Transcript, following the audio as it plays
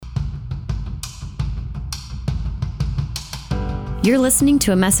You're listening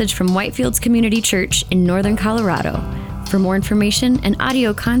to a message from Whitefields Community Church in Northern Colorado. For more information and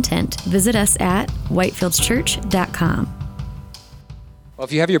audio content, visit us at whitefieldschurch.com. Well,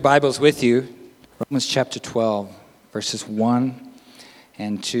 if you have your Bibles with you, Romans chapter 12, verses 1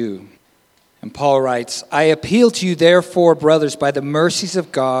 and 2. And Paul writes, I appeal to you, therefore, brothers, by the mercies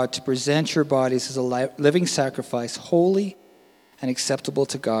of God, to present your bodies as a living sacrifice, holy and acceptable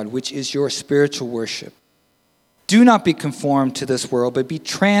to God, which is your spiritual worship. Do not be conformed to this world, but be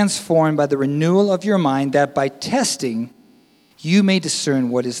transformed by the renewal of your mind, that by testing you may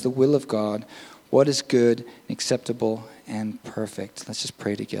discern what is the will of God, what is good and acceptable and perfect. Let's just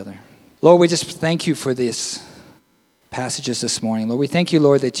pray together. Lord, we just thank you for these passages this morning. Lord, we thank you,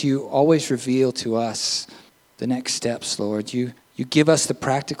 Lord, that you always reveal to us the next steps, Lord. You give us the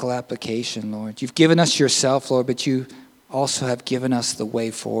practical application, Lord. You've given us yourself, Lord, but you also have given us the way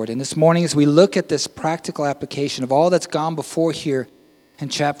forward. And this morning, as we look at this practical application of all that's gone before here in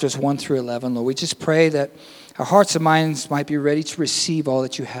chapters 1 through 11, Lord, we just pray that our hearts and minds might be ready to receive all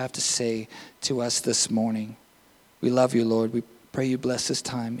that you have to say to us this morning. We love you, Lord. We pray you bless this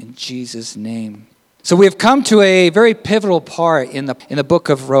time in Jesus' name. So we have come to a very pivotal part in the book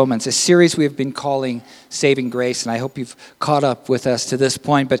of Romans, a series we have been calling Saving Grace, and I hope you've caught up with us to this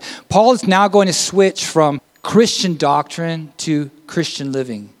point. But Paul is now going to switch from Christian doctrine to Christian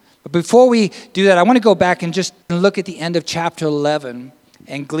living. But before we do that, I want to go back and just look at the end of chapter 11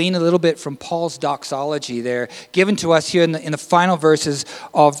 and glean a little bit from Paul's doxology there, given to us here in the final verses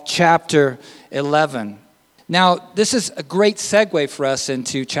of chapter 11. Now, this is a great segue for us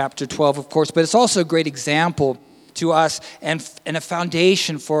into chapter 12, of course, but it's also a great example to us and a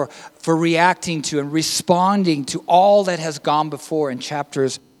foundation for reacting to and responding to all that has gone before in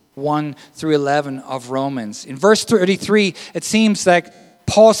chapters 1 through 11 of Romans. In verse 33, it seems like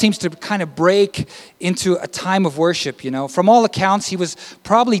Paul seems to kind of break into a time of worship, you know. From all accounts, he was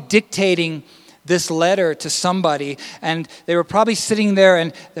probably dictating this letter to somebody, and they were probably sitting there,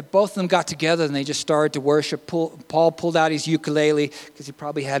 and both of them got together, and they just started to worship. Paul pulled out his ukulele, because he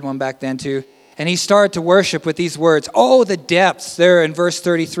probably had one back then too, and he started to worship with these words, "Oh, the depths," there in verse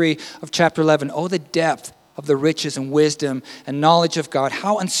 33 of chapter 11, "Oh, the depth of the riches and wisdom and knowledge of God.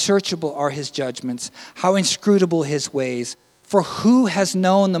 How unsearchable are his judgments, how inscrutable his ways. For who has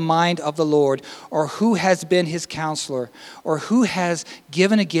known the mind of the Lord, or who has been his counselor, or who has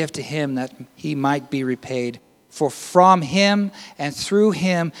given a gift to him that he might be repaid? For from him and through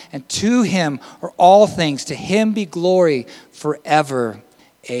him and to him are all things. To him be glory forever.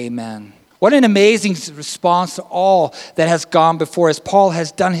 Amen." What an amazing response to all that has gone before us. Paul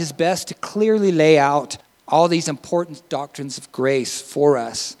has done his best to clearly lay out all these important doctrines of grace for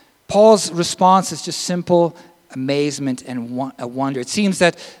us. Paul's response is just simple amazement and a wonder. It seems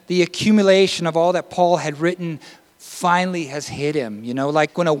that the accumulation of all that Paul had written finally has hit him. You know,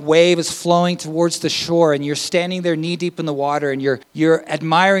 like when a wave is flowing towards the shore and you're standing there knee deep in the water and you're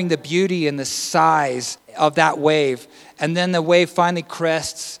admiring the beauty and the size of that wave. And then the wave finally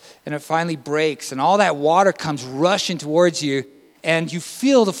crests and it finally breaks and all that water comes rushing towards you and you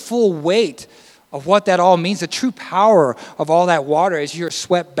feel the full weight of what that all means, the true power of all that water as you're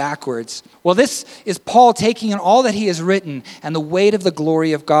swept backwards. Well, this is Paul taking in all that he has written and the weight of the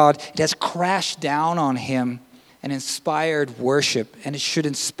glory of God. It has crashed down on him and inspired worship, and it should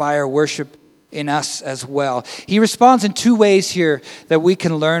inspire worship in us as well. He responds in two ways here that we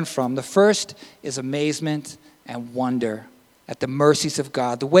can learn from. The first is amazement and wonder at the mercies of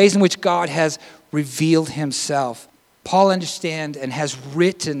God, the ways in which God has revealed himself. Paul understands and has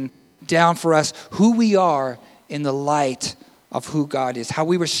written down for us who we are in the light of who God is, how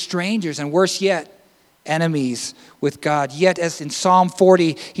we were strangers and worse yet, enemies with God. Yet as in Psalm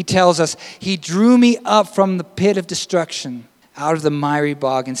 40, he tells us, he drew me up from the pit of destruction, out of the miry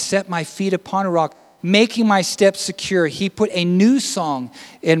bog, and set my feet upon a rock, making my steps secure. He put a new song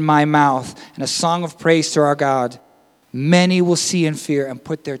in my mouth and a song of praise to our God. Many will see and fear and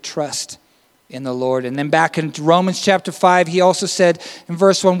put their trust in the Lord. And then back in Romans chapter 5, he also said in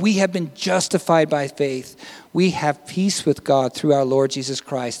verse 1, we have been justified by faith. We have peace with God through our Lord Jesus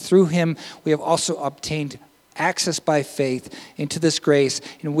Christ. Through him, we have also obtained access by faith into this grace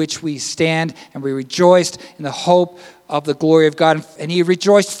in which we stand, and we rejoiced in the hope of the glory of God. And he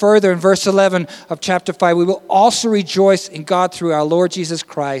rejoiced further in verse 11 of chapter 5. We will also rejoice in God through our Lord Jesus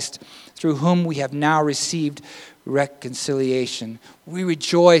Christ, through whom we have now received reconciliation. We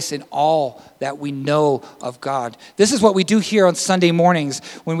rejoice in all that we know of God. This is what we do here on Sunday mornings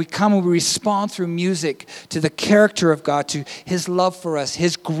when we come and we respond through music to the character of God, to his love for us,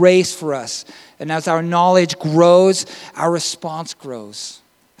 his grace for us. And as our knowledge grows, our response grows.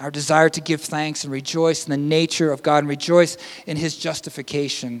 our desire to give thanks and rejoice in the nature of God and rejoice in his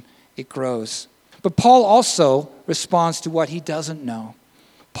justification, it grows. But Paul also responds to what he doesn't know.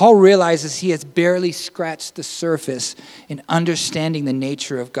 Paul realizes he has barely scratched the surface in understanding the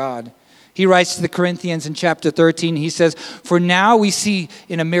nature of God. He writes to the Corinthians in chapter 13, he says, "For now we see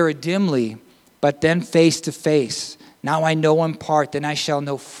in a mirror dimly, but then face to face. Now I know in part, then I shall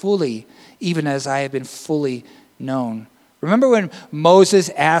know fully, even as I have been fully known." Remember when Moses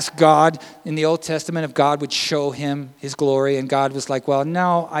asked God in the Old Testament if God would show him his glory, and God was like, "Well,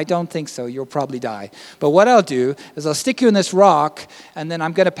 no, I don't think so. You'll probably die. But what I'll do is I'll stick you in this rock, and then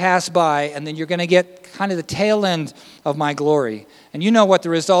I'm going to pass by, and then you're going to get kind of the tail end of my glory." And you know what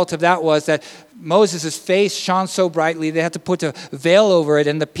the result of that was, that Moses' face shone so brightly they had to put a veil over it,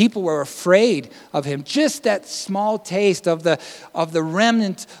 and the people were afraid of him. Just that small taste of the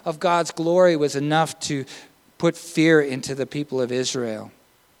remnant of God's glory was enough to put fear into the people of Israel.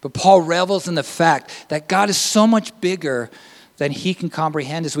 But Paul revels in the fact that God is so much bigger than he can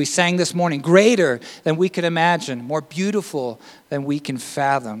comprehend, as we sang this morning, greater than we can imagine, more beautiful than we can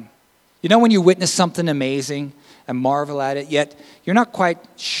fathom. You know when you witness something amazing and marvel at it, yet you're not quite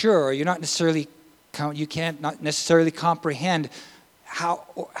sure, you can't necessarily comprehend how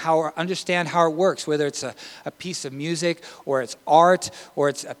or understand how it works, whether it's a piece of music or it's art or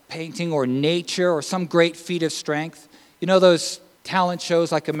it's a painting or nature or some great feat of strength. You know those talent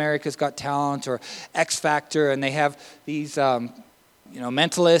shows like America's Got Talent or X Factor, and they have these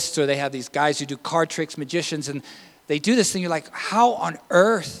mentalists, or they have these guys who do card tricks, magicians, and they do this thing. You're like, how on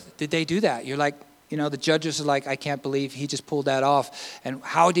earth did they do that? You're like, the judges are like, I can't believe he just pulled that off. And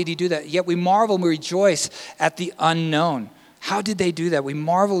how did he do that? Yet we marvel and we rejoice at the unknown. How did they do that? We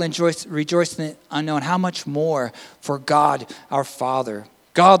marvel and rejoice in the unknown. How much more for God, our Father?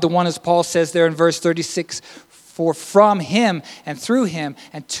 God, the one, as Paul says there in verse 36, "For from him and through him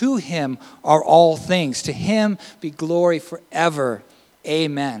and to him are all things. To him be glory forever.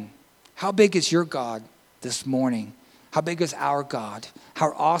 Amen." How big is your God this morning? How big is our God?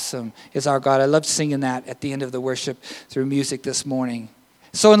 How awesome is our God? I love singing that at the end of the worship through music this morning.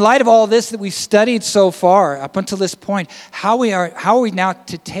 So in light of all this that we've studied so far up until this point, how are we now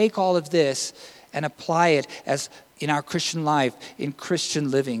to take all of this and apply it as in our Christian life, in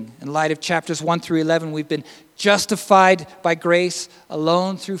Christian living? In light of chapters 1 through 11, we've been justified by grace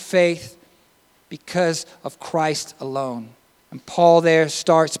alone through faith because of Christ alone. And Paul there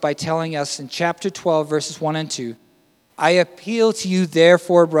starts by telling us in chapter 12, verses 1 and 2, "I appeal to you,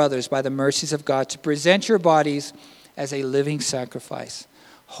 therefore, brothers, by the mercies of God, to present your bodies as a living sacrifice,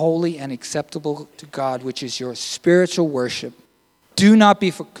 holy and acceptable to God, which is your spiritual worship. Do not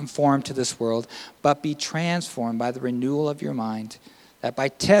be conformed to this world, but be transformed by the renewal of your mind, that by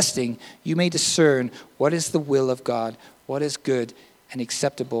testing you may discern what is the will of God, what is good and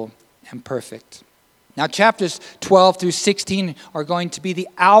acceptable and perfect." Now, chapters 12 through 16 are going to be the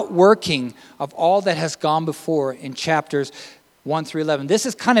outworking of all that has gone before in chapters 1 through 11. This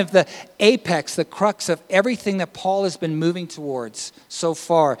is kind of the apex, the crux of everything that Paul has been moving towards so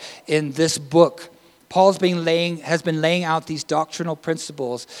far in this book. Paul has been laying out these doctrinal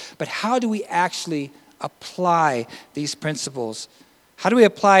principles, but how do we actually apply these principles? How do we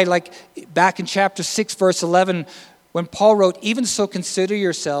apply, like back in chapter 6, verse 11, when Paul wrote, "Even so consider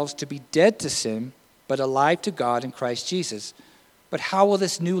yourselves to be dead to sin, but alive to God in Christ Jesus." But how will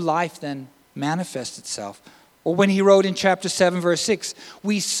this new life then manifest itself? Or when he wrote in chapter 7, verse 6,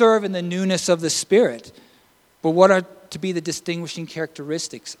 "We serve in the newness of the Spirit." But what are to be the distinguishing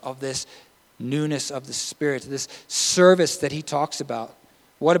characteristics of this newness of the Spirit, this service that he talks about?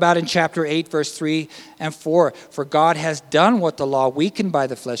 What about in chapter 8, verse 3 and 4? "For God has done what the law, weakened by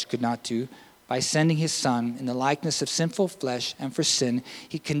the flesh, could not do, by sending his Son in the likeness of sinful flesh, and for sin,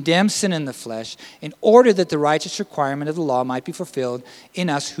 he condemned sin in the flesh, in order that the righteous requirement of the law might be fulfilled in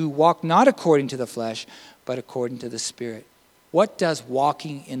us who walk not according to the flesh, but according to the Spirit." What does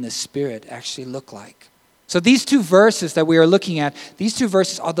walking in the Spirit actually look like? So these two verses that we are looking at, these two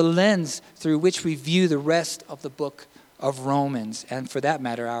verses are the lens through which we view the rest of the book of Romans, and for that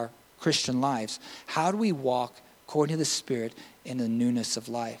matter, our Christian lives. How do we walk according to the Spirit in the newness of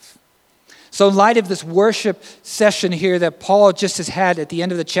life? So in light of this worship session here that Paul just has had at the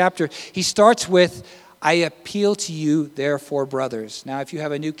end of the chapter, he starts with, "I appeal to you, therefore, brothers." Now, if you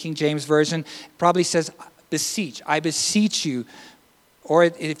have a New King James Version, it probably says, "beseech." I beseech you. Or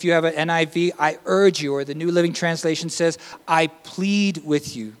if you have an NIV, "I urge you." Or the New Living Translation says, "I plead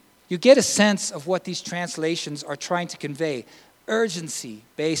with you." You get a sense of what these translations are trying to convey. Urgency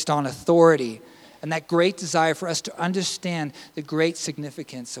based on authority. And that great desire for us to understand the great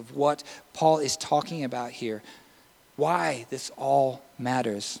significance of what Paul is talking about here. why this all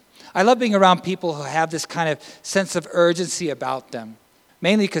matters. I love being around people who have this kind of sense of urgency about them,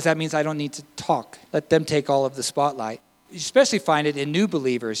 mainly because that means I don't need to talk. Let them take all of the spotlight. You especially find it in new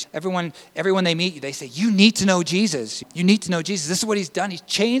believers. Everyone they meet, they say, you need to know Jesus. You need to know Jesus. This is what he's done. He's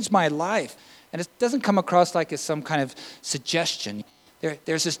changed my life. And it doesn't come across like it's some kind of suggestion.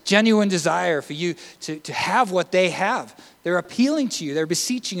 There's this genuine desire for you to have what they have. They're appealing to you. They're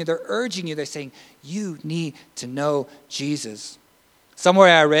beseeching you. They're urging you. They're saying, you need to know Jesus.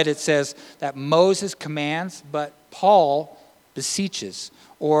 Somewhere I read it says that Moses commands, but Paul beseeches.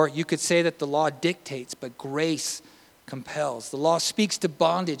 Or you could say that the law dictates, but grace compels. The law speaks to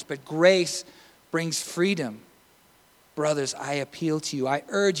bondage, but grace brings freedom. Brothers, I appeal to you. I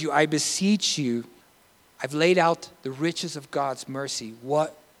urge you. I beseech you. I've laid out the riches of God's mercy.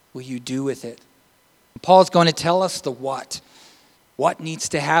 What will you do with it? Paul's going to tell us the what needs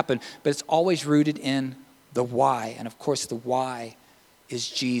to happen, but it's always rooted in the why. And of course, the why is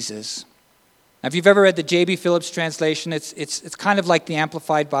Jesus. Now, if you've ever read the J.B. Phillips translation, it's kind of like the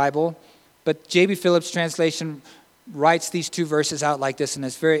Amplified Bible, but J.B. Phillips translation writes these two verses out like this, and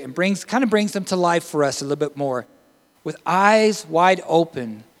it brings them to life for us a little bit more. With eyes wide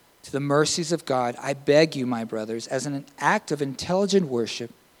open to the mercies of God, I beg you, my brothers, as an act of intelligent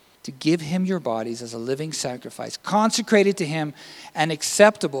worship, to give him your bodies as a living sacrifice, consecrated to him and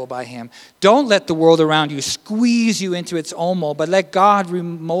acceptable by him. Don't let the world around you squeeze you into its own mold, but let God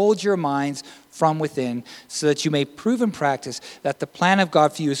remold your minds from within, so that you may prove in practice that the plan of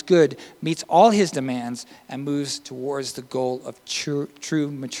God for you is good, meets all his demands, and moves towards the goal of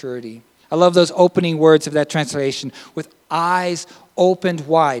true maturity. I love those opening words of that translation, with eyes opened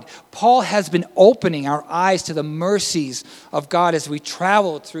wide. Paul has been opening our eyes to the mercies of God as we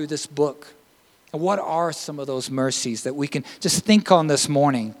travel through this book. And what are some of those mercies that we can just think on this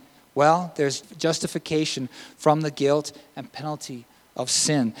morning? Well, there's justification from the guilt and penalty of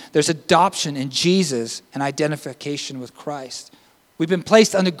sin. There's adoption in Jesus and identification with Christ. We've been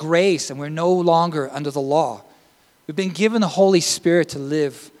placed under grace and we're no longer under the law. We've been given the Holy Spirit to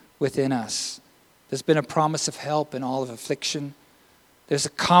live within us. There's been a promise of help in all of affliction. There's a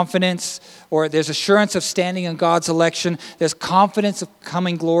confidence, or there's assurance of standing in God's election. There's confidence of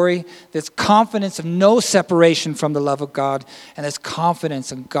coming glory. There's confidence of no separation from the love of God. And there's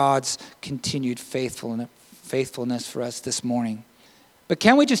confidence in God's continued faithfulness for us this morning. But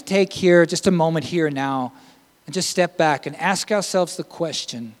can we just take here, just a moment here now, and just step back and ask ourselves the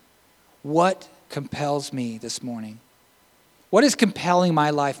question, what compels me this morning? What is compelling my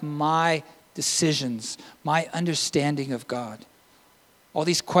life, my decisions, my understanding of God? All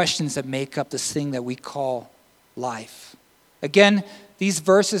these questions that make up this thing that we call life. Again, these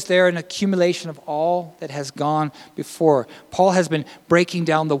verses, they're an accumulation of all that has gone before. Paul has been breaking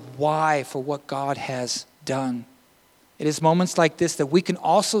down the why for what God has done. It is moments like this that we can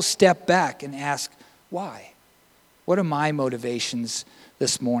also step back and ask, why? What are my motivations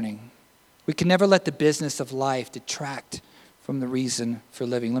this morning? We can never let the business of life detract from the reason for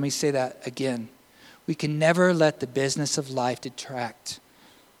living. Let me say that again. We can never let the business of life detract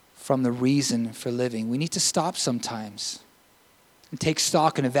from the reason for living. We need to stop sometimes and take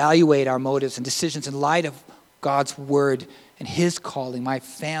stock and evaluate our motives and decisions in light of God's word and his calling, my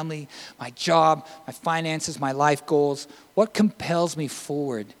family, my job, my finances, my life goals. What compels me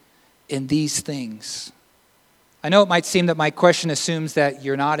forward in these things? I know it might seem that my question assumes that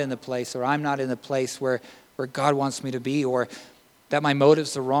you're not in the place, or I'm not in the place where God wants me to be, or that my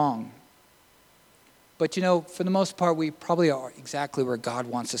motives are wrong. But for the most part, we probably are exactly where God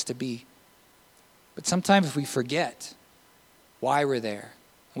wants us to be. But sometimes we forget why we're there.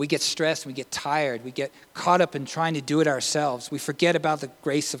 We get stressed, we get tired, we get caught up in trying to do it ourselves. We forget about the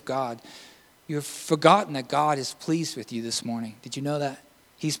grace of God. You've forgotten that God is pleased with you this morning. Did you know that?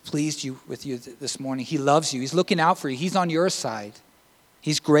 He's pleased with you this morning. He loves you. He's looking out for you. He's on your side.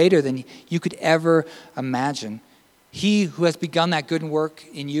 He's greater than you could ever imagine. He who has begun that good work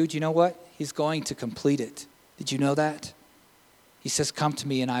in you, do you know what? He's going to complete it. Did you know that? He says, come to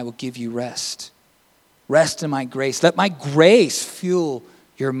me and I will give you rest. Rest in my grace. Let my grace fuel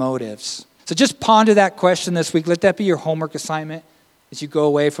your motives. So just ponder that question this week. Let that be your homework assignment as you go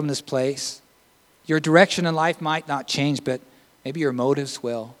away from this place. Your direction in life might not change, but maybe your motives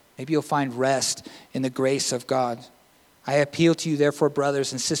will. Maybe you'll find rest in the grace of God. I appeal to you, therefore,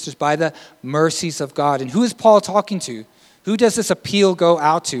 brothers and sisters, by the mercies of God. And who is Paul talking to? Who does this appeal go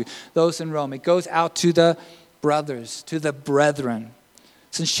out to? Those in Rome. It goes out to the brothers, to the brethren.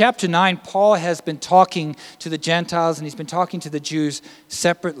 Since chapter 9, Paul has been talking to the Gentiles and he's been talking to the Jews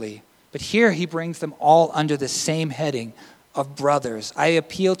separately. But here he brings them all under the same heading of brothers. I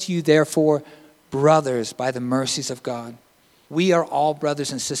appeal to you, therefore, brothers by the mercies of God. We are all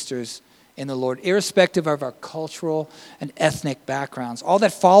brothers and sisters in the Lord, irrespective of our cultural and ethnic backgrounds. All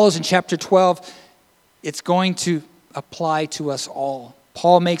that follows in chapter 12, it's going to apply to us all.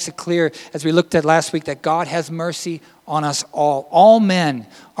 Paul makes it clear, as we looked at last week, that God has mercy on us all. All men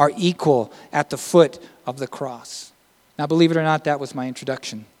are equal at the foot of the cross. Now, believe it or not, that was my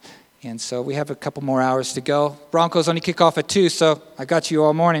introduction. And so we have a couple more hours to go. Broncos only kick off at 2, so I got you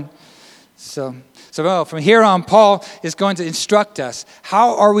all morning. So from here on, Paul is going to instruct us.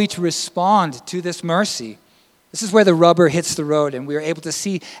 How are we to respond to this mercy? This is where the rubber hits the road, and we are able to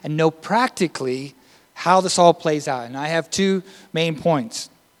see and know practically how this all plays out. And I have 2 main points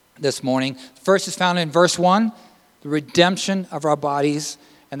this morning. First is found in verse 1, the redemption of our bodies.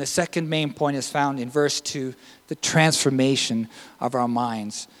 And the second main point is found in verse 2, the transformation of our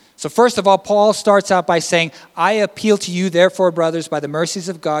minds. So first of all, Paul starts out by saying, I appeal to you, therefore, brothers, by the mercies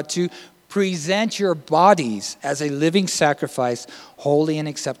of God, to present your bodies as a living sacrifice, holy and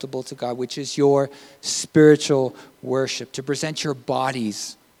acceptable to God, which is your spiritual worship. To present your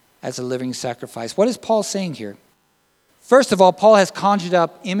bodies as a living sacrifice. What is Paul saying here? First of all, Paul has conjured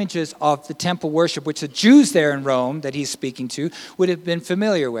up images of the temple worship, which the Jews there in Rome that he's speaking to would have been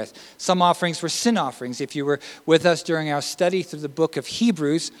familiar with. Some offerings were sin offerings. If you were with us during our study through the book of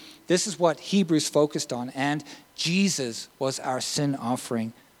Hebrews, this is what Hebrews focused on. And Jesus was our sin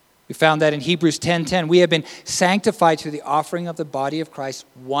offering. We found that in Hebrews 10:10. We have been sanctified through the offering of the body of Christ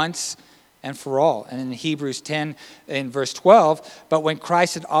once and for all. And in Hebrews 10, in verse 12, but when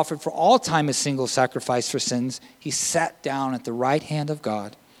Christ had offered for all time a single sacrifice for sins, he sat down at the right hand of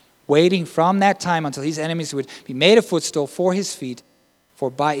God, waiting from that time until his enemies would be made a footstool for his feet.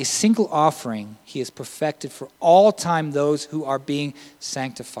 For by a single offering he has perfected for all time those who are being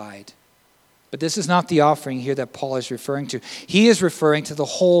sanctified. But this is not the offering here that Paul is referring to. He is referring to the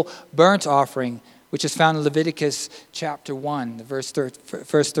whole burnt offering, which is found in Leviticus chapter 1, the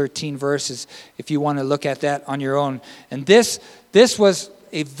first 13 verses, if you want to look at that on your own. And this was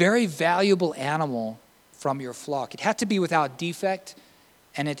a very valuable animal from your flock. It had to be without defect,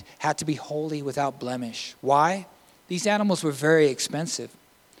 and it had to be holy without blemish. Why? These animals were very expensive.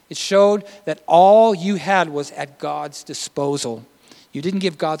 It showed that all you had was at God's disposal. You didn't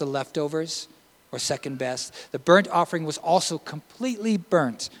give God the leftovers or second best. The burnt offering was also completely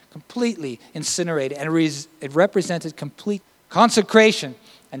burnt, completely incinerated, and it represented complete consecration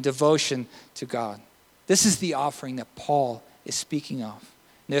and devotion to God. This is the offering that Paul is speaking of.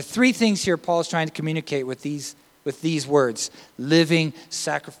 And there are 3 things here Paul is trying to communicate with these words: living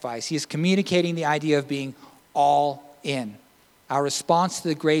sacrifice. He is communicating the idea of being all in. Our response to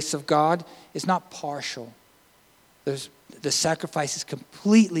the grace of God is not partial. The sacrifice is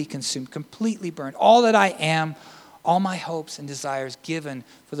completely consumed, completely burned. All that I am, all my hopes and desires given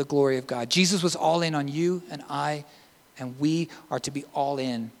for the glory of God. Jesus was all in on you and I, and we are to be all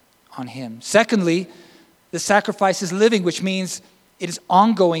in on him. Secondly, the sacrifice is living, which means it is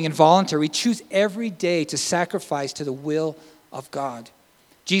ongoing and voluntary. We choose every day to sacrifice to the will of God.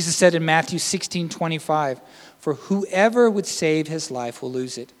 Jesus said in Matthew 16:25, for whoever would save his life will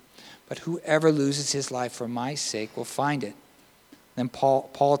lose it. But whoever loses his life for my sake will find it. Then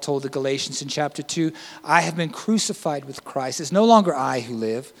Paul told the Galatians in chapter 2, I have been crucified with Christ. It's no longer I who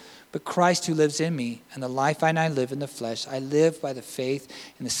live, but Christ who lives in me. And the life I now live in the flesh, I live by the faith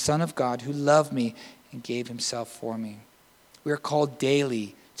in the Son of God who loved me and gave himself for me. We are called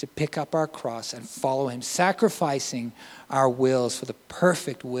daily to pick up our cross and follow him, sacrificing our wills for the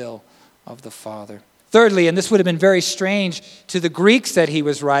perfect will of the Father. Thirdly, and this would have been very strange to the Greeks that he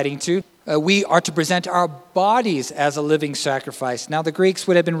was writing to, we are to present our bodies as a living sacrifice. Now, the Greeks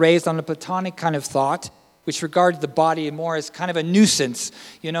would have been raised on a Platonic kind of thought, which regarded the body more as kind of a nuisance,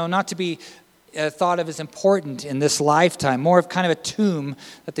 not to be thought of as important in this lifetime, more of kind of a tomb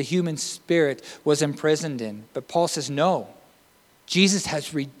that the human spirit was imprisoned in. But Paul says, no, Jesus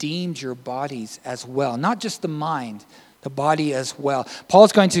has redeemed your bodies as well, not just the mind, the body as well.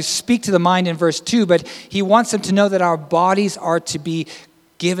 Paul's going to speak to the mind in verse 2, but he wants them to know that our bodies are to be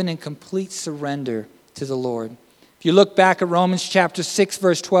given in complete surrender to the Lord. If you look back at Romans chapter 6,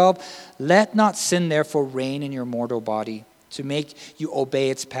 verse 12, let not sin therefore reign in your mortal body to make you obey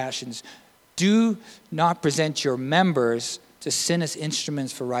its passions. Do not present your members to sin as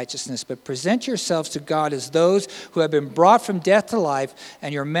instruments for righteousness, but present yourselves to God as those who have been brought from death to life,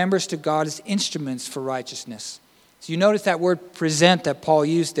 and your members to God as instruments for righteousness. So you notice that word present that Paul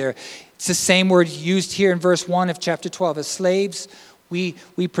used there. It's the same word used here in verse 1 of chapter 12. As slaves, we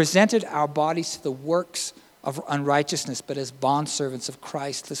presented our bodies to the works of unrighteousness, but as bondservants of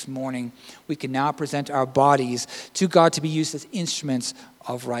Christ this morning, we can now present our bodies to God to be used as instruments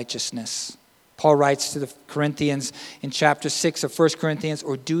of righteousness. Paul writes to the Corinthians in chapter 6 of 1 Corinthians,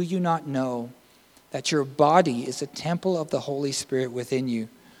 or do you not know that your body is a temple of the Holy Spirit within you,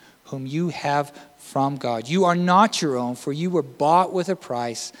 whom you have from God? You are not your own, for you were bought with a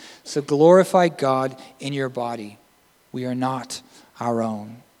price. So glorify God in your body. We are not our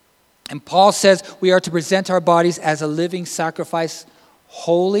own. And Paul says we are to present our bodies as a living sacrifice,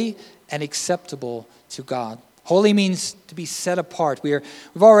 holy and acceptable to God. Holy means to be set apart. We've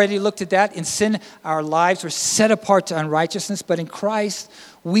already looked at that. In sin, our lives were set apart to unrighteousness, but in Christ,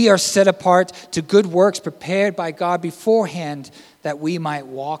 we are set apart to good works prepared by God beforehand that we might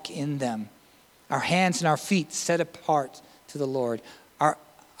walk in them. Our hands and our feet set apart to the Lord. Our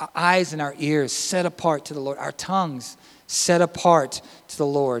eyes and our ears set apart to the Lord. Our tongues set apart to the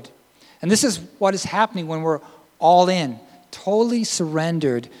Lord. And this is what is happening when we're all in, totally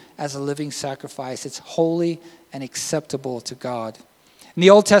surrendered as a living sacrifice. It's holy and acceptable to God. In the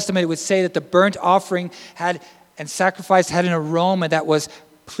Old Testament, it would say that the burnt offering and sacrifice had an aroma that was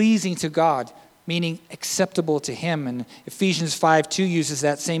pleasing to God, meaning acceptable to Him. And Ephesians 5:2 uses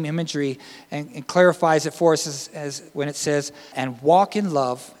that same imagery and clarifies it for us as when it says, and walk in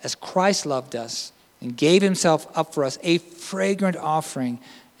love as Christ loved us and gave Himself up for us, a fragrant offering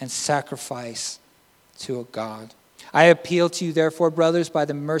and sacrifice to God. I appeal to you, therefore, brothers, by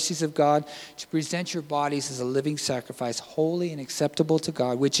the mercies of God, to present your bodies as a living sacrifice, holy and acceptable to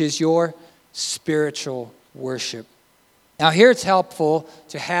God, which is your spiritual worship. Now, here it's helpful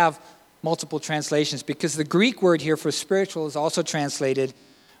to have multiple translations because the Greek word here for spiritual is also translated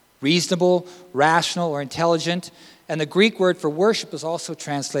reasonable, rational, or intelligent, and the Greek word for worship is also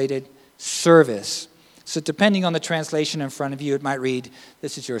translated service. So depending on the translation in front of you, it might read,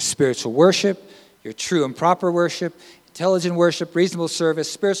 this is your spiritual worship, your true and proper worship, intelligent worship, reasonable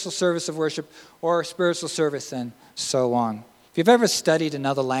service, spiritual service of worship, or spiritual service, and so on. If you've ever studied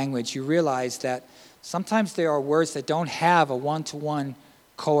another language, you realize that sometimes there are words that don't have a one-to-one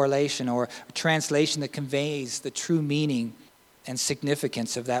correlation or a translation that conveys the true meaning and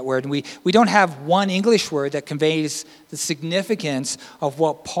significance of that word. And we don't have one English word that conveys the significance of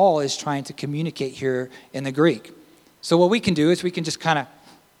what Paul is trying to communicate here in the Greek. So what we can do is we can just kind of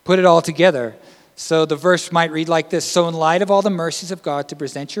put it all together. So the verse might read like this: so in light of all the mercies of God, to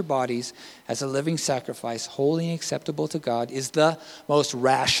present your bodies as a living sacrifice, holy and acceptable to God, is the most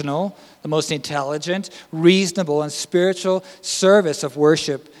rational, the most intelligent, reasonable, and spiritual service of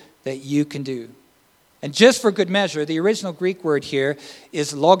worship that you can do. And just for good measure, the original Greek word here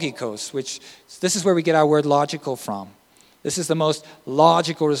is logikos, which this is where we get our word logical from. This is the most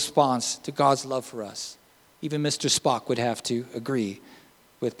logical response to God's love for us. Even Mr. Spock would have to agree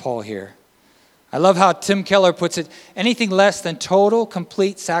with Paul here. I love how Tim Keller puts it: anything less than total,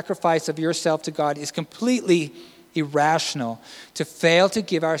 complete sacrifice of yourself to God is completely irrational. To fail to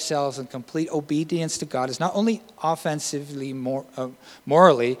give ourselves in complete obedience to God is not only offensively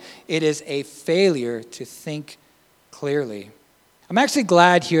morally, it is a failure to think clearly. I'm actually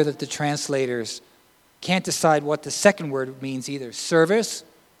glad here that the translators can't decide what the second word means either, service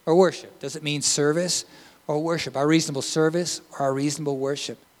or worship. Does it mean service or worship? Our reasonable service or our reasonable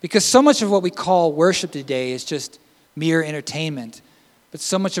worship? Because so much of what we call worship today is just mere entertainment. But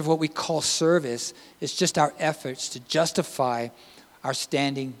so much of what we call service is just our efforts to justify our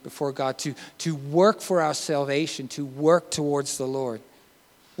standing before God, to work for our salvation, to work towards the Lord.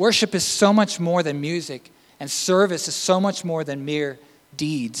 Worship is so much more than music, and service is so much more than mere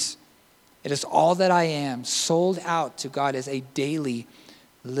deeds. It is all that I am, sold out to God as a daily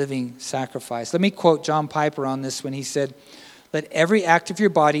living sacrifice. Let me quote John Piper on this when he said, let every act of your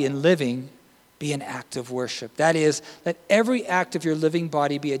body in living be an act of worship. That is, let every act of your living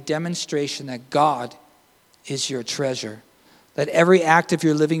body be a demonstration that God is your treasure. Let every act of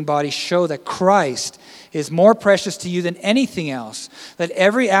your living body show that Christ is more precious to you than anything else. Let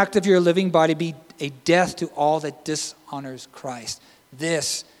every act of your living body be a death to all that dishonors Christ.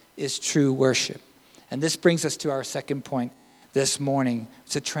 This is true worship. And this brings us to our second point this morning.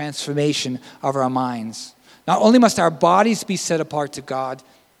 It's a transformation of our minds. Not only must our bodies be set apart to God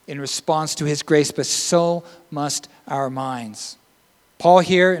in response to His grace, but so must our minds. Paul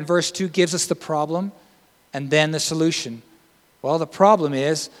here in verse 2 gives us the problem and then the solution. Well, the problem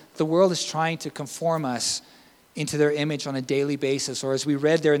is the world is trying to conform us into their image on a daily basis. Or as we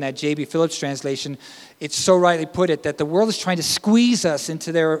read there in that J.B. Phillips translation, it's so rightly put it that the world is trying to squeeze us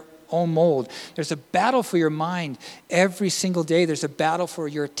into their own mold. There's a battle for your mind every single day. There's a battle for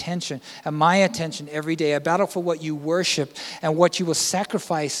your attention and my attention every day. A battle for what you worship and what you will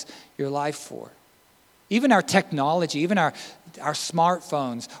sacrifice your life for. Even our technology, even our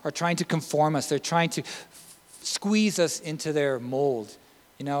smartphones are trying to conform us. They're trying to squeeze us into their mold.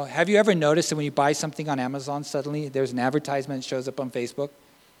 Have you ever noticed that when you buy something on Amazon, suddenly there's an advertisement that shows up on Facebook?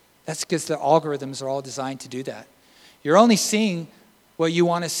 That's because the algorithms are all designed to do that. You're only seeing what you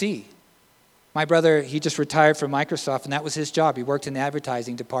want to see. My brother, he just retired from Microsoft, and that was his job. He worked in the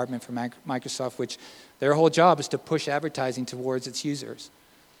advertising department for Microsoft, which their whole job is to push advertising towards its users.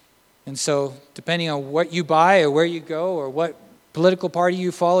 And so, depending on what you buy or where you go or what political party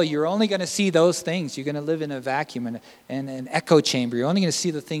you follow, you're only going to see those things. You're going to live in a vacuum and an echo chamber. You're only going to see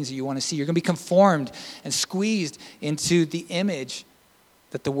the things that you want to see. You're going to be conformed and squeezed into the image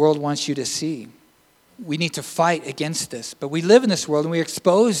that the world wants you to see. We need to fight against this. But we live in this world and we're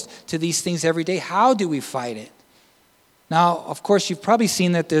exposed to these things every day. How do we fight it? Now, of course, you've probably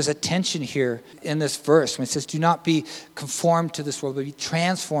seen that there's a tension here in this verse when it says, do not be conformed to this world, but be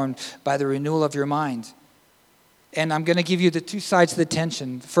transformed by the renewal of your mind. And I'm going to give you the two sides of the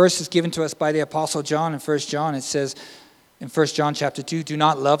tension. The first is given to us by the Apostle John in 1 John. It says in 1 John chapter 2, do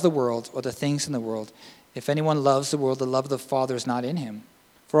not love the world or the things in the world. If anyone loves the world, the love of the Father is not in him.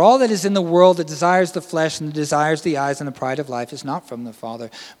 For all that is in the world, that desires the flesh and the desires the eyes and the pride of life is not from the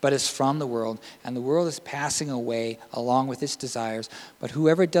Father, but is from the world. And the world is passing away along with its desires. But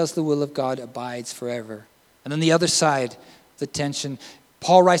whoever does the will of God abides forever. And then the other side, the tension,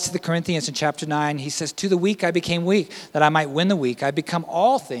 Paul writes to the Corinthians in chapter 9, he says, to the weak I became weak, that I might win the weak. I become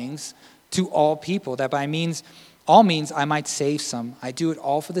all things to all people, that by all means I might save some. I do it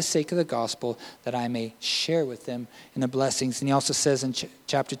all for the sake of the gospel, that I may share with them in the blessings. And he also says in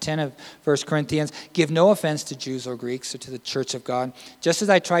chapter 10 of 1 Corinthians, give no offense to Jews or Greeks or to the church of God, just as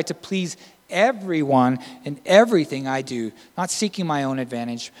I try to please everyone in everything I do, not seeking my own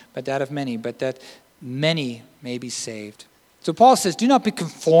advantage, but that of many, but that many may be saved. So Paul says, do not be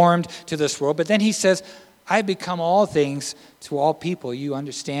conformed to this world. But then he says, I become all things to all people. You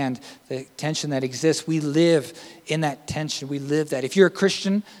understand the tension that exists. We live in that tension. We live that. If you're a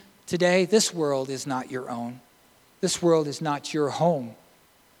Christian today, this world is not your own. This world is not your home.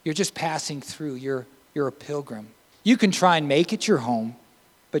 You're just passing through. You're a pilgrim. You can try and make it your home,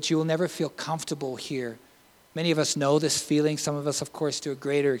 but you will never feel comfortable here. Many of us know this feeling. Some of us, of course, to a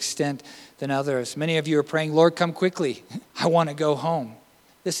greater extent than others. Many of you are praying, Lord, come quickly. I want to go home.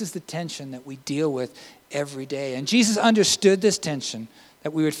 This is the tension that we deal with every day. And Jesus understood this tension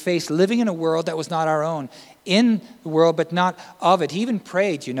that we would face living in a world that was not our own. In the world, but not of it. He even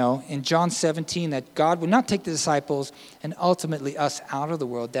prayed, in John 17, that God would not take the disciples and ultimately us out of the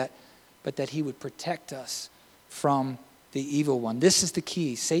world, but that he would protect us from the evil one. This is the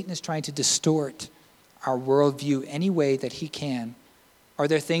key. Satan is trying to distort our worldview any way that he can. Are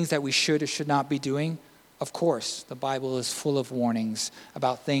there things that we should or should not be doing? Of course, the Bible is full of warnings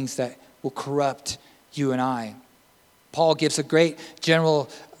about things that will corrupt you and I. Paul gives a great general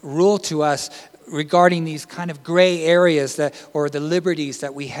rule to us regarding these kind of gray areas or the liberties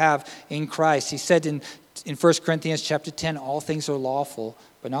that we have in Christ. He said in 1 Corinthians chapter 10, all things are lawful,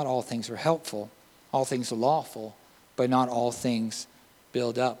 but not all things are helpful. All things are lawful, but not all things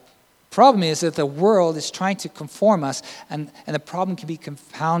build up. Problem is that the world is trying to conform us, and the problem can be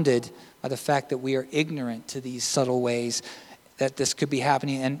compounded by the fact that we are ignorant to these subtle ways that this could be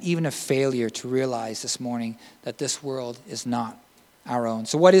happening, and even a failure to realize this morning that this world is not our own.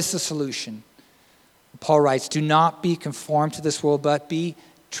 So what is the solution? Paul writes, do not be conformed to this world, but be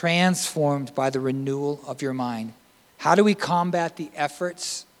transformed by the renewal of your mind. How do we combat the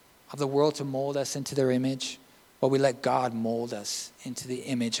efforts of the world to mold us into their image? Well, we let God mold us into the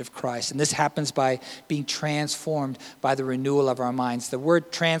image of Christ. And this happens by being transformed by the renewal of our minds. The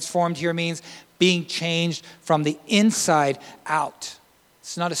word transformed here means being changed from the inside out.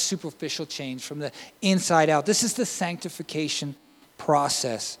 It's not a superficial change, from the inside out. This is the sanctification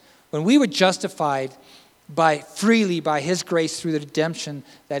process. When we were justified freely by his grace through the redemption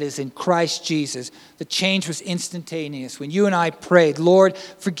that is in Christ Jesus, the change was instantaneous. When you and I prayed, Lord,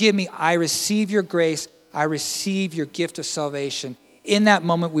 forgive me, I receive your grace, I receive your gift of salvation. In that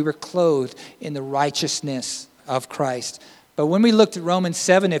moment, we were clothed in the righteousness of Christ. But when we looked at Romans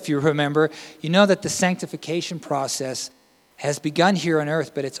 7, if you remember, you know that the sanctification process has begun here on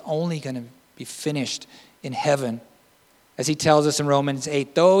earth, but it's only going to be finished in heaven. As he tells us in Romans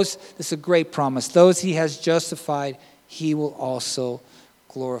 8, this is a great promise, those he has justified, he will also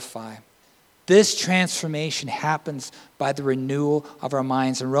glorify. This transformation happens by the renewal of our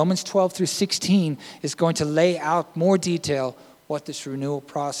minds. And Romans 12 through 16 is going to lay out more detail what this renewal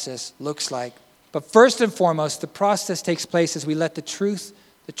process looks like. But first and foremost, the process takes place as we let the truth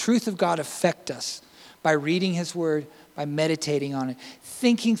of God affect us by reading his word, by meditating on it,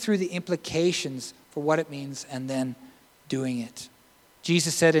 thinking through the implications for what it means, and then doing it.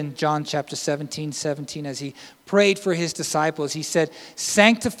 Jesus said in John chapter 17, as he prayed for his disciples, he said,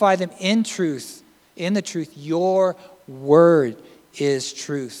 sanctify them in truth, in the truth. Your word is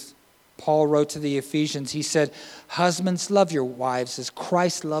truth. Paul wrote to the Ephesians, he said, husbands, love your wives as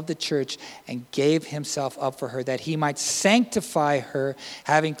Christ loved the church and gave himself up for her, that he might sanctify her,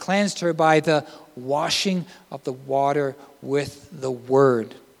 having cleansed her by the washing of the water with the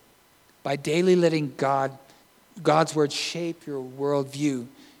word. By daily letting God's word shape your worldview,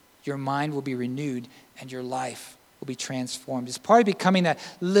 your mind will be renewed and your life will be transformed. It's part of becoming that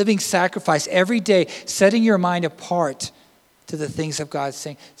living sacrifice every day, setting your mind apart to the things of God,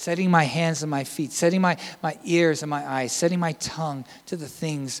 saying, setting my hands and my feet, setting my ears and my eyes, setting my tongue to the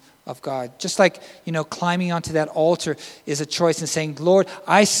things of God. Just like, climbing onto that altar is a choice and saying, Lord,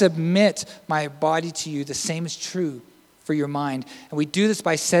 I submit my body to you. The same is true for your mind. And we do this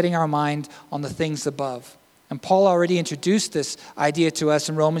by setting our mind on the things above. And Paul already introduced this idea to us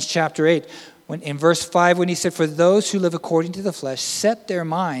in Romans chapter 8, in verse 5, when he said, for those who live according to the flesh set their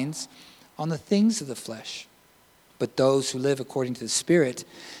minds on the things of the flesh. But those who live according to the Spirit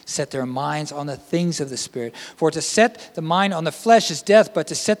set their minds on the things of the Spirit. For to set the mind on the flesh is death, but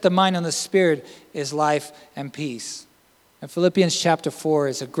to set the mind on the Spirit is life and peace. And Philippians chapter 4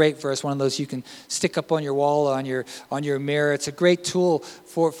 is a great verse, one of those you can stick up on your wall, on your mirror. It's a great tool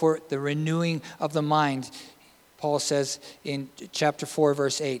for the renewing of the mind. Paul says in chapter 4,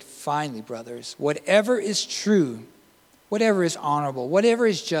 verse 8, finally, brothers, whatever is true, whatever is honorable, whatever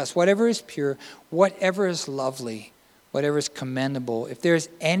is just, whatever is pure, whatever is lovely, whatever is commendable, if there is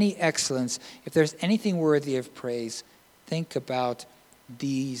any excellence, if there's anything worthy of praise, think about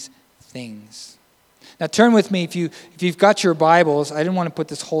these things. Now turn with me, if you've got your Bibles, I didn't want to put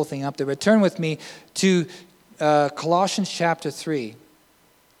this whole thing up there, but turn with me to Colossians chapter 3.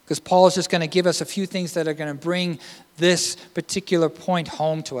 Because Paul is just going to give us a few things that are going to bring this particular point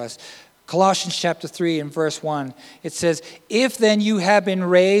home to us. Colossians chapter 3 and verse 1, it says, if then you have been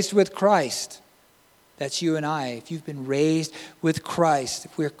raised with Christ, that's you and I, if you've been raised with Christ,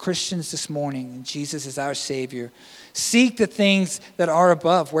 if we're Christians this morning and Jesus is our Savior, seek the things that are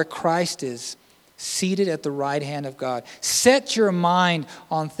above where Christ is, seated at the right hand of God. Set your mind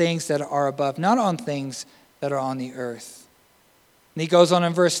on things that are above, not on things that are on the earth. And he goes on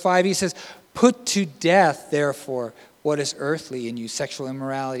in verse 5, he says, put to death, therefore, what is earthly in you, sexual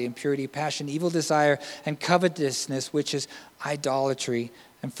immorality, impurity, passion, evil desire, and covetousness, which is idolatry.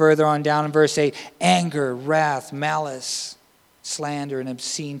 And further on down in verse 8, anger, wrath, malice, slander, and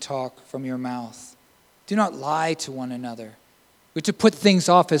obscene talk from your mouth. Do not lie to one another. We're to put things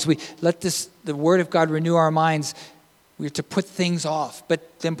off as we let the word of God renew our minds. We're to put things off.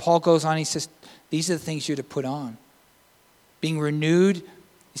 But then Paul goes on, he says, these are the things you're to put on. Being renewed,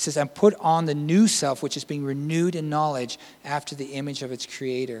 he says, and put on the new self, which is being renewed in knowledge after the image of its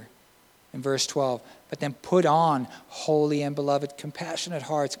creator. In verse 12, but then put on holy and beloved, compassionate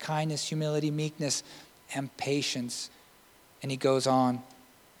hearts, kindness, humility, meekness, and patience. And he goes on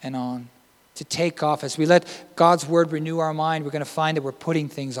and on. To take off, as we let God's word renew our mind, we're going to find that we're putting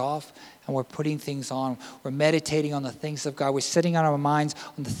things off and we're putting things on. We're meditating on the things of God. We're setting our minds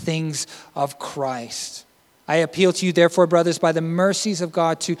on the things of Christ. I appeal to you, therefore, brothers, by the mercies of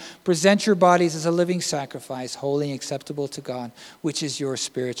God, to present your bodies as a living sacrifice, holy and acceptable to God, which is your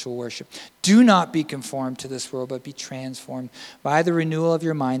spiritual worship. Do not be conformed to this world, but be transformed by the renewal of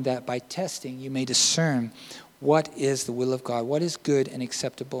your mind, that by testing you may discern what is the will of God, what is good and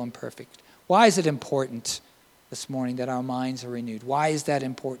acceptable and perfect. Why is it important this morning that our minds are renewed? Why is that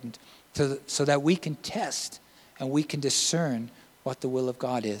important? So that we can test and we can discern what the will of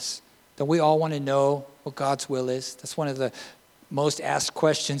God is. Don't we all want to know what God's will is? That's one of the most asked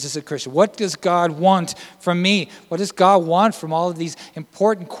questions as a Christian. What does God want from me? What does God want from all of these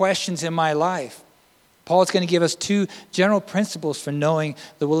important questions in my life? Paul's going to give us two general principles for knowing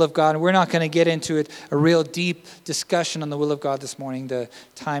the will of God. And we're not going to get into a real deep discussion on the will of God this morning. The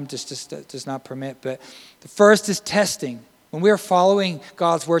time just does not permit. But the first is testing. When we are following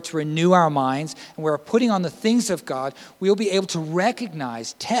God's word to renew our minds and we're putting on the things of God, we'll be able to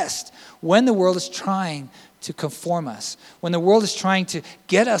recognize, test when the world is trying to conform us, when the world is trying to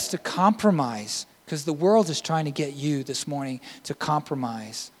get us to compromise, because the world is trying to get you this morning to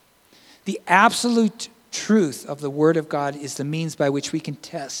compromise. The absolute truth of the word of God is the means by which we can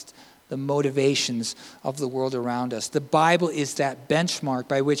test the motivations of the world around us. The Bible is that benchmark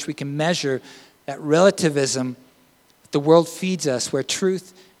by which we can measure that relativism the world feeds us, where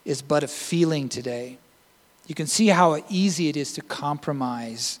truth is but a feeling today. You can see how easy it is to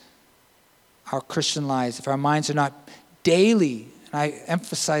compromise our Christian lives if our minds are not daily And I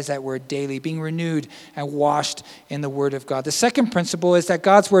emphasize that word daily, being renewed and washed in the Word of God. The second principle is that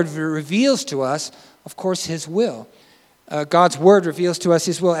God's Word reveals to us, of course, His will. God's Word reveals to us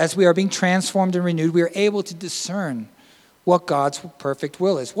His will. As we are being transformed and renewed, we are able to discern what God's perfect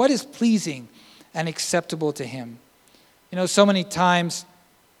will is. What is pleasing and acceptable to Him? You know, so many times,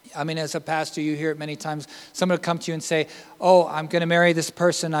 as a pastor, you hear it many times. Someone will come to you and say, oh, I'm going to marry this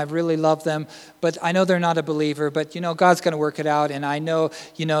person. I really love them, but I know they're not a believer. But, God's going to work it out. And I know,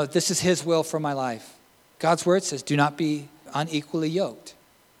 this is His will for my life. God's Word says, do not be unequally yoked.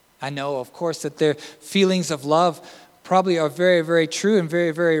 I know, of course, that their feelings of love probably are very, very true and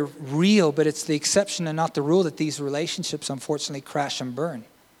very, very real. But it's the exception and not the rule that these relationships, unfortunately, crash and burn.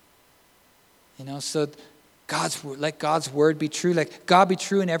 So let God's Word be true. Let God be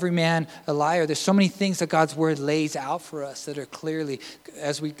true and every man a liar. There's so many things that God's Word lays out for us that are clearly,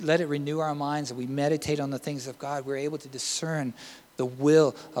 as we let it renew our minds and we meditate on the things of God, we're able to discern the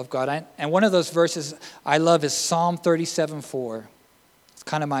will of God. And one of those verses I love is Psalm 37:4. It's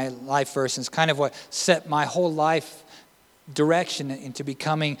kind of my life verse, and it's kind of what set my whole life direction into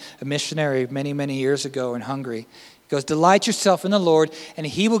becoming a missionary many, many years ago in Hungary. Goes, delight yourself in the Lord, and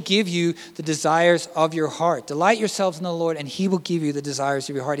He will give you the desires of your heart. Delight yourselves in the Lord, and He will give you the desires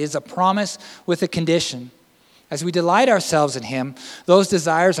of your heart. It is a promise with a condition. As we delight ourselves in Him, those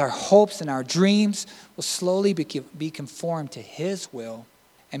desires, our hopes, and our dreams will slowly be conformed to His will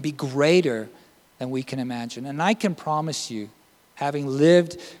and be greater than we can imagine. And I can promise you, having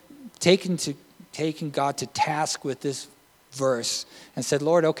lived, taken God to task with this verse and said,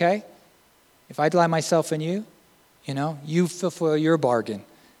 Lord, okay, if I delight myself in you, you fulfill your bargain.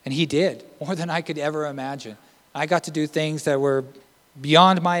 And He did, more than I could ever imagine. I got to do things that were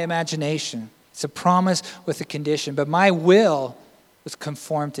beyond my imagination. It's a promise with a condition. But my will was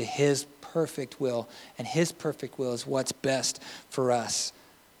conformed to His perfect will. And His perfect will is what's best for us.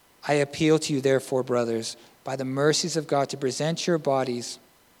 I appeal to you, therefore, brothers, by the mercies of God, to present your bodies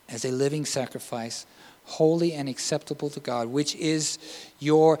as a living sacrifice, holy and acceptable to God, which is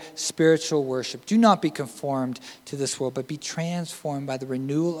your spiritual worship. Do not be conformed to this world, but be transformed by the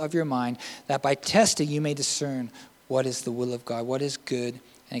renewal of your mind, that by testing you may discern what is the will of God, what is good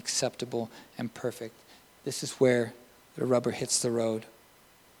and acceptable and perfect. This is where the rubber hits the road.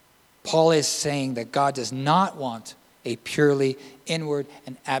 Paul is saying that God does not want a purely inward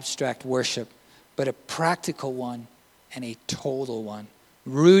and abstract worship, but a practical one and a total one,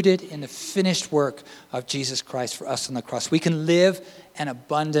 rooted in the finished work of Jesus Christ for us on the cross. We can live an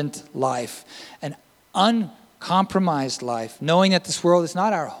abundant life, an uncompromised life, knowing that this world is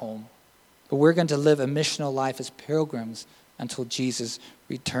not our home, but we're going to live a missional life as pilgrims until Jesus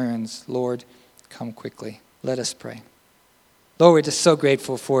returns. Lord, come quickly. Let us pray. Lord, we're just so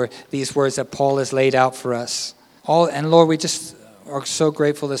grateful for these words that Paul has laid out for us. And Lord, we just are so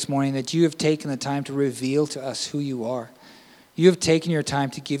grateful this morning that you have taken the time to reveal to us who you are. You have taken your time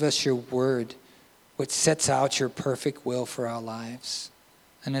to give us your word, which sets out your perfect will for our lives.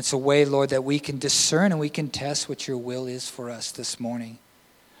 And it's a way, Lord, that we can discern and we can test what your will is for us this morning.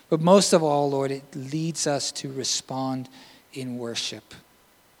 But most of all, Lord, it leads us to respond in worship.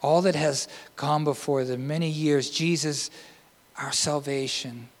 All that has gone before the many years, Jesus, our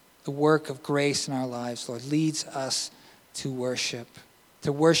salvation, the work of grace in our lives, Lord, leads us to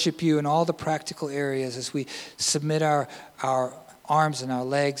worship you in all the practical areas as we submit our arms and our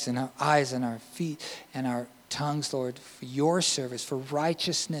legs and our eyes and our feet and our tongues, Lord, for your service, for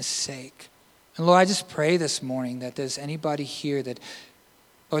righteousness' sake. And Lord, I just pray this morning that there's anybody here that,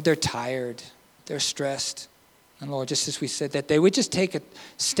 Lord, they're tired, they're stressed. And Lord, just as we said, that they would just take a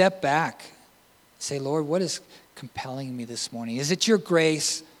step back, say, Lord, what is compelling me this morning? Is it your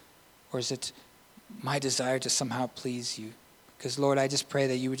grace, or is it my desire to somehow please you? Because, Lord, I just pray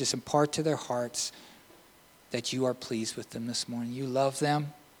that you would just impart to their hearts that you are pleased with them this morning. You love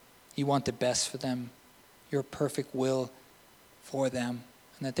them. You want the best for them. Your perfect will for them.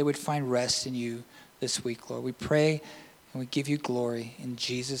 And that they would find rest in you this week, Lord. We pray and we give you glory. In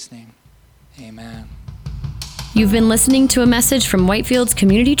Jesus' name, amen. You've been listening to a message from Whitefields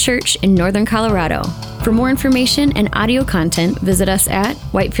Community Church in Northern Colorado. For more information and audio content, visit us at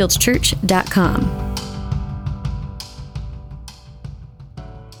whitefieldschurch.com.